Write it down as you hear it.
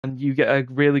and you get a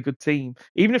really good team.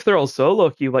 Even if they're all solo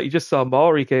queue, like you just saw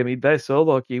Maury came in, they're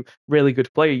solo queue, really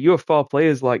good player. You have 4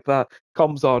 players like that,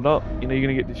 comms or not, you know, you're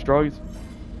going to get destroyed.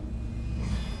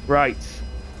 Right.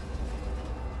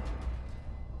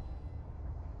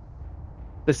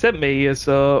 They sent me here,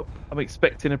 so I'm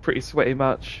expecting a pretty sweaty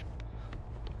match.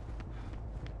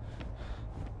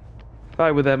 If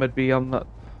I were them, I'd be on that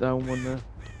down one there.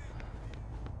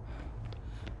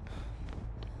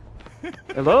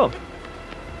 Hello.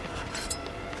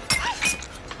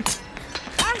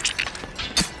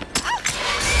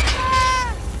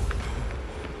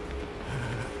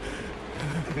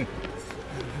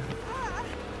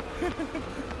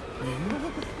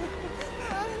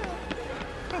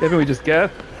 Maybe we just go.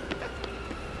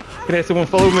 Can I have someone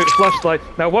follow me with a flashlight?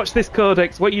 Now watch this,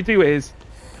 Codex. What you do is,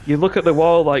 you look at the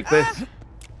wall like this.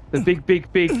 The big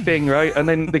thing, right? And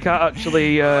then they can't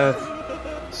actually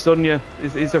stun you.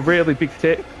 It's a really big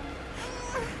tip.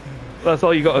 That's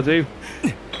all you got to do.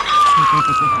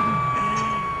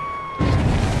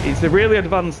 It's a really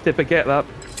advanced tip, I get that.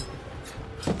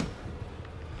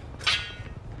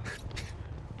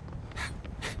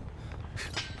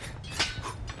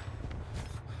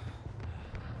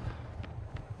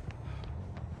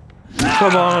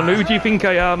 Come on, who do you think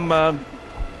I am, man?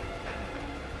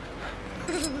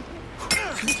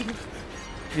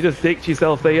 You just dicked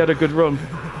yourself there, you had a good run.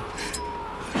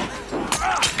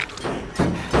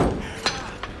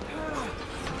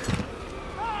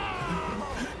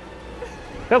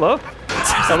 Hello.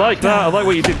 I like that, I like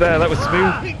what you did there, that was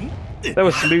smooth. That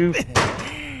was smooth.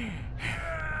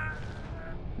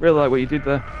 Really like what you did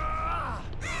there.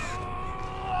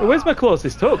 Well, where's my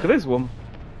closest hook? There's one.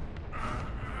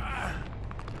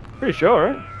 Pretty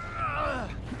sure, right?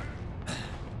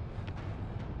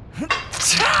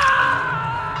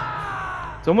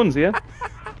 Someone's here.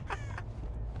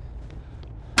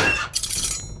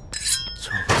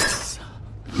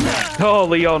 Oh,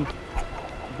 Leon.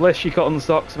 Bless your cotton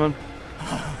socks, man.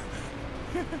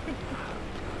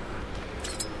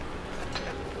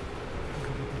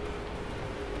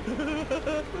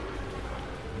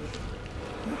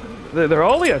 They're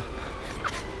all here.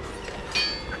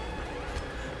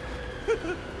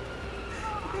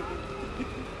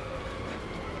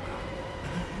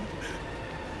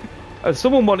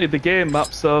 Someone wanted the game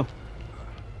map, so...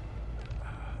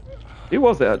 Who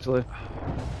was it, actually?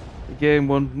 The game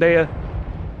one. Naya.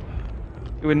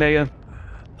 You were Naya.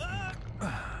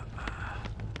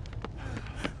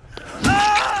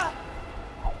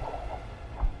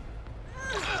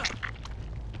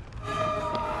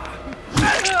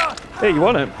 Hey, you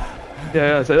want it?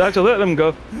 Yeah, so actually let them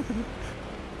go.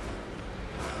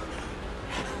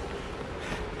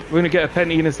 We're gonna get a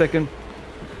penny in a second.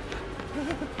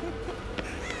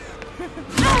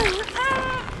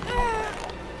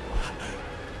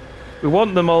 We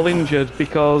want them all injured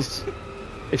because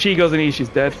if she goes in here, she's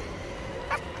dead.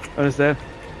 Understand?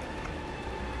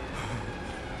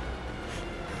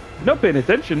 You're not paying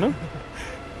attention, no?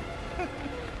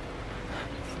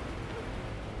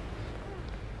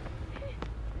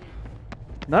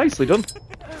 Nicely done.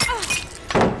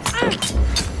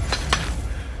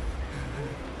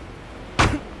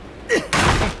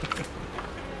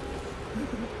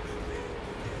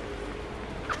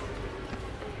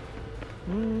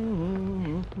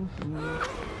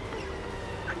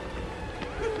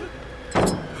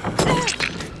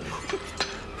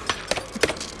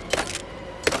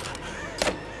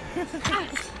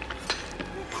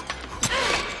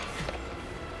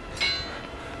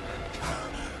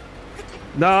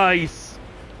 Nice.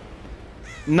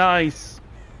 Nice.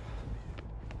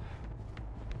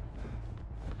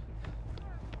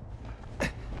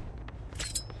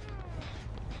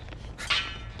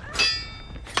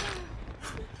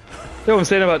 What I'm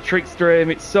saying about Trickster aim,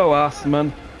 it's so ass,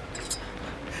 man.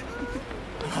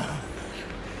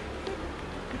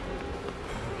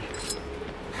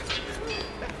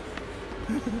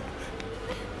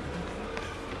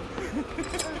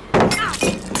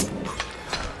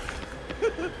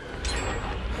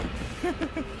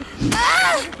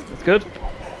 That's good.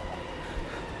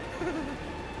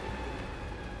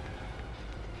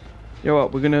 You know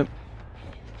what, we're gonna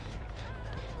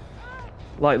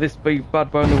like this big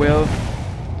bad boy on the wheel.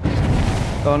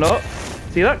 Oh no.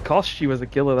 See, that cost you as a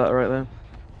killer, that right there.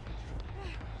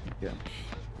 Yeah.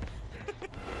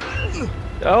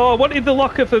 Oh, I wanted the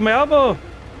locker for my ammo.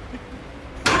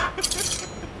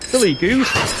 Silly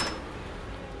goose.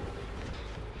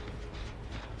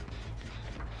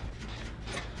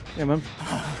 Yeah, man.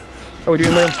 How are we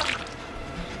doing, man?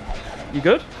 You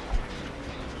good?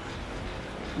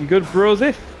 You good,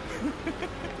 brosy?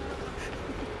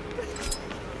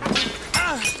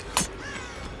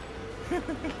 You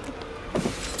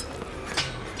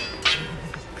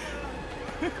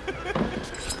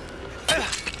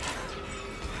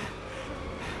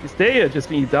stay here, just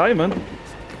mean you die, man.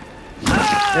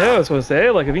 Yeah, I was gonna say,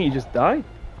 like, I think you just die.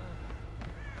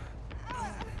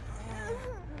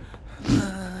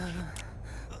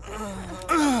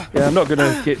 Yeah, I'm not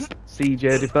gonna get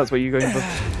CJ'd if that's what you're going for.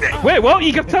 Wait, what?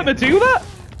 You got time to do that?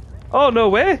 Oh, no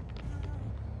way.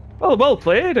 Well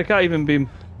played. I can't even be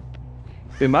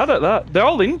mad at that. They're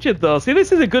all injured though. See,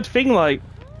 this is a good thing. Like,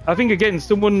 I think again,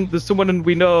 there's someone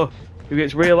we know who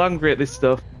gets real angry at this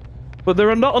stuff, but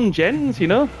they're not on gens, you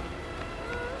know.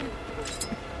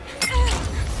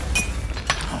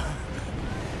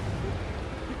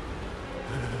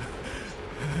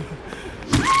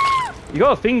 You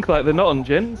gotta think like they're not on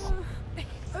gens.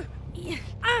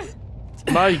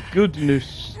 My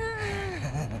goodness.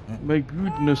 My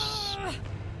goodness.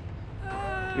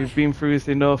 We've been through this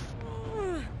enough.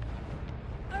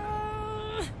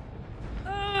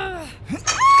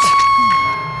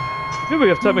 Do we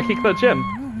have time to kick that gem?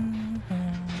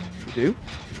 We do.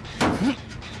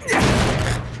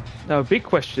 Now, a big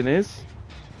question is,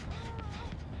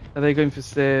 are they going for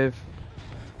save?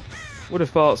 Would have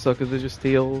thought so, because they're just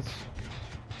heals.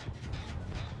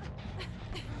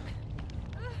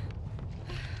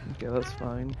 Okay, that's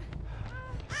fine.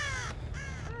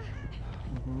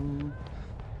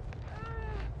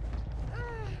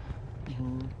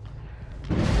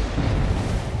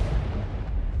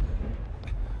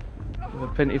 A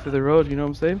penny for the road, you know what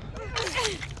I'm saying?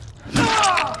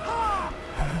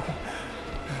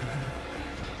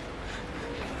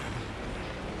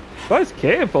 Why is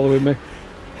Kate following me?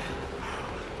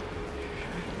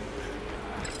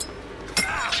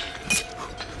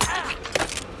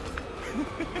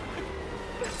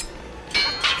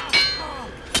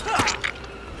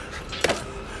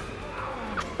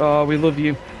 Oh, we love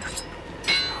you.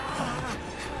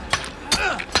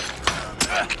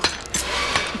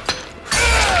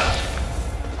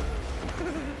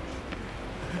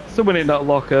 Someone in that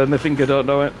locker and they think I don't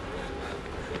know it.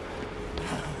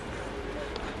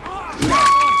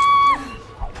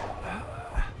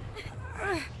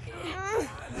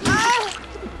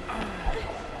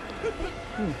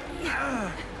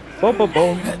 Boom, boom,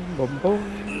 boom, boom,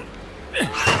 boom.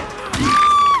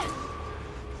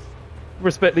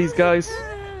 Respect these guys.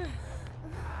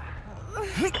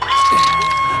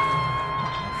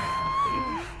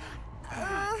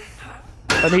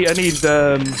 I need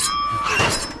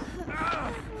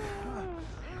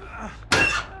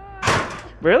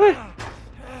Really?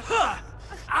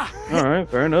 Alright,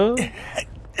 fair enough.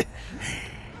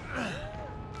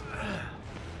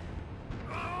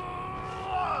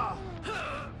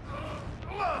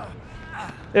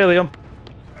 Hey, Liam.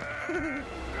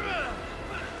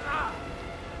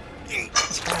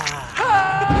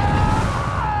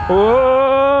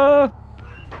 Whoa!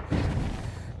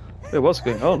 Hey, what's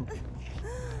going on?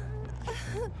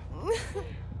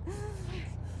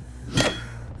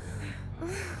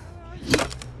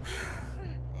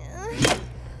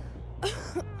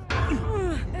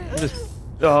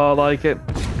 Oh, I like it.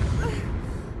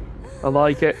 I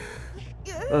like it.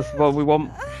 That's what we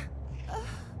want.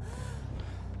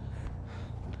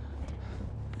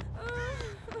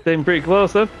 Staying pretty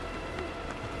close then.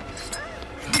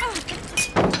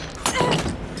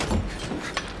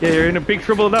 Yeah, you're in a big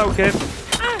trouble now, kid.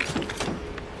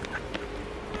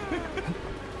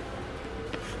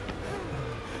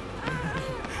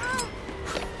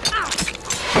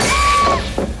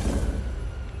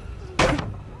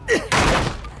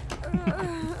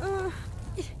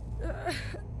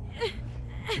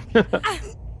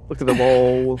 Look at the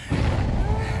wall.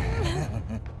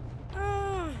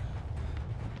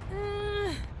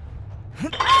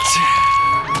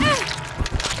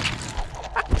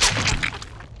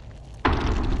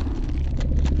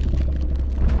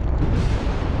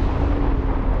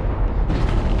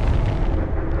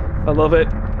 I love it.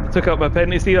 I took out my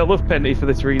penny. See, I love penny for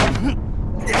this reason.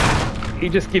 He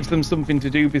just gives them something to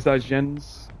do besides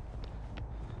gens.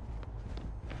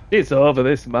 It's over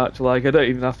this match. Like, I don't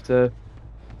even have to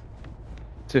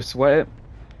sweat it.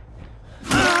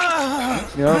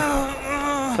 You know?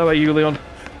 How about you, Leon?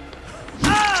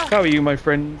 How are you, my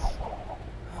friends?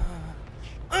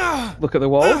 Look at the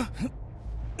wall.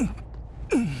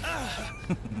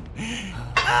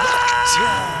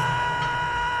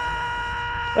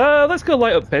 Let's go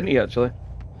light up Penty, actually.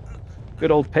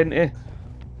 Good old Penty.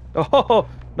 Oh,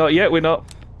 not yet, we're not.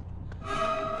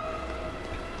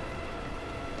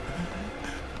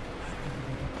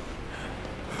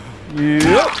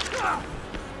 Yep.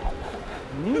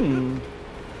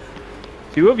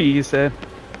 Two of you say.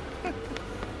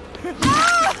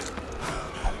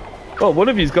 Well, one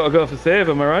of you's got to go for save,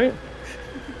 am I right?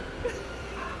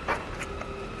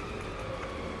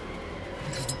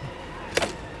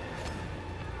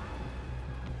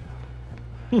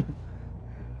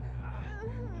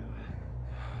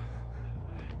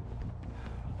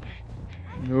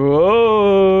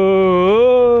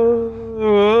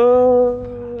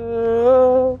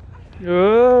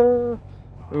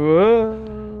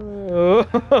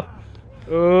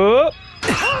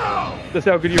 That's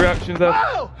how good your reactions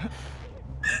are.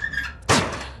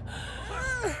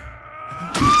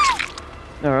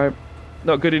 Alright.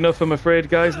 Not good enough, I'm afraid,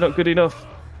 guys. Not good enough.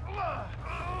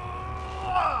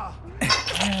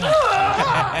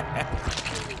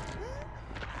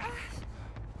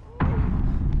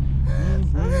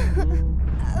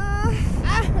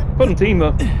 Fun team,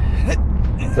 though.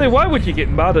 So why would you get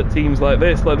mad at teams like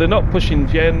this? Like, they're not pushing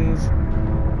gens.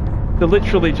 They're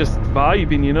literally just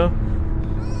vibing, you know?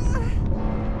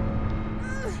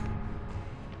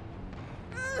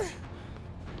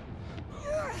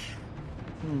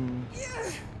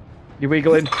 You're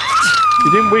wiggling.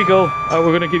 You didn't wiggle. Oh,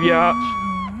 we're going to give you arch.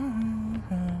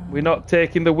 We're not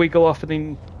taking the wiggle off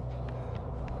and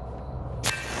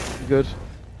good.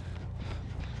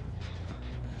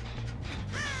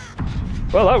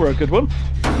 Well, that were a good one.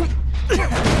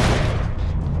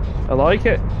 I like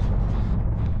it.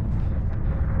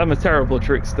 I'm a terrible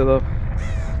trickster, though.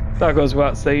 That goes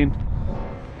without saying.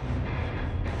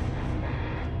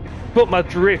 But my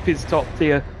drip is top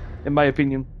tier, in my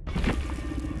opinion.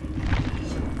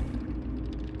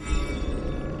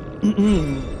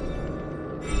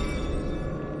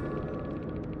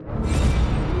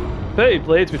 30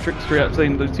 blades with Trickster actually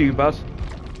ain't look too bad.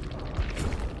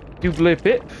 Double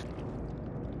pip.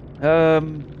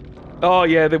 Oh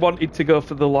yeah, they wanted to go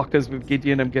for the lockers with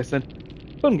Gideon, I'm guessing.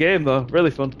 Fun game though,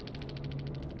 really fun.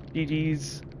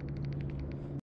 GG's.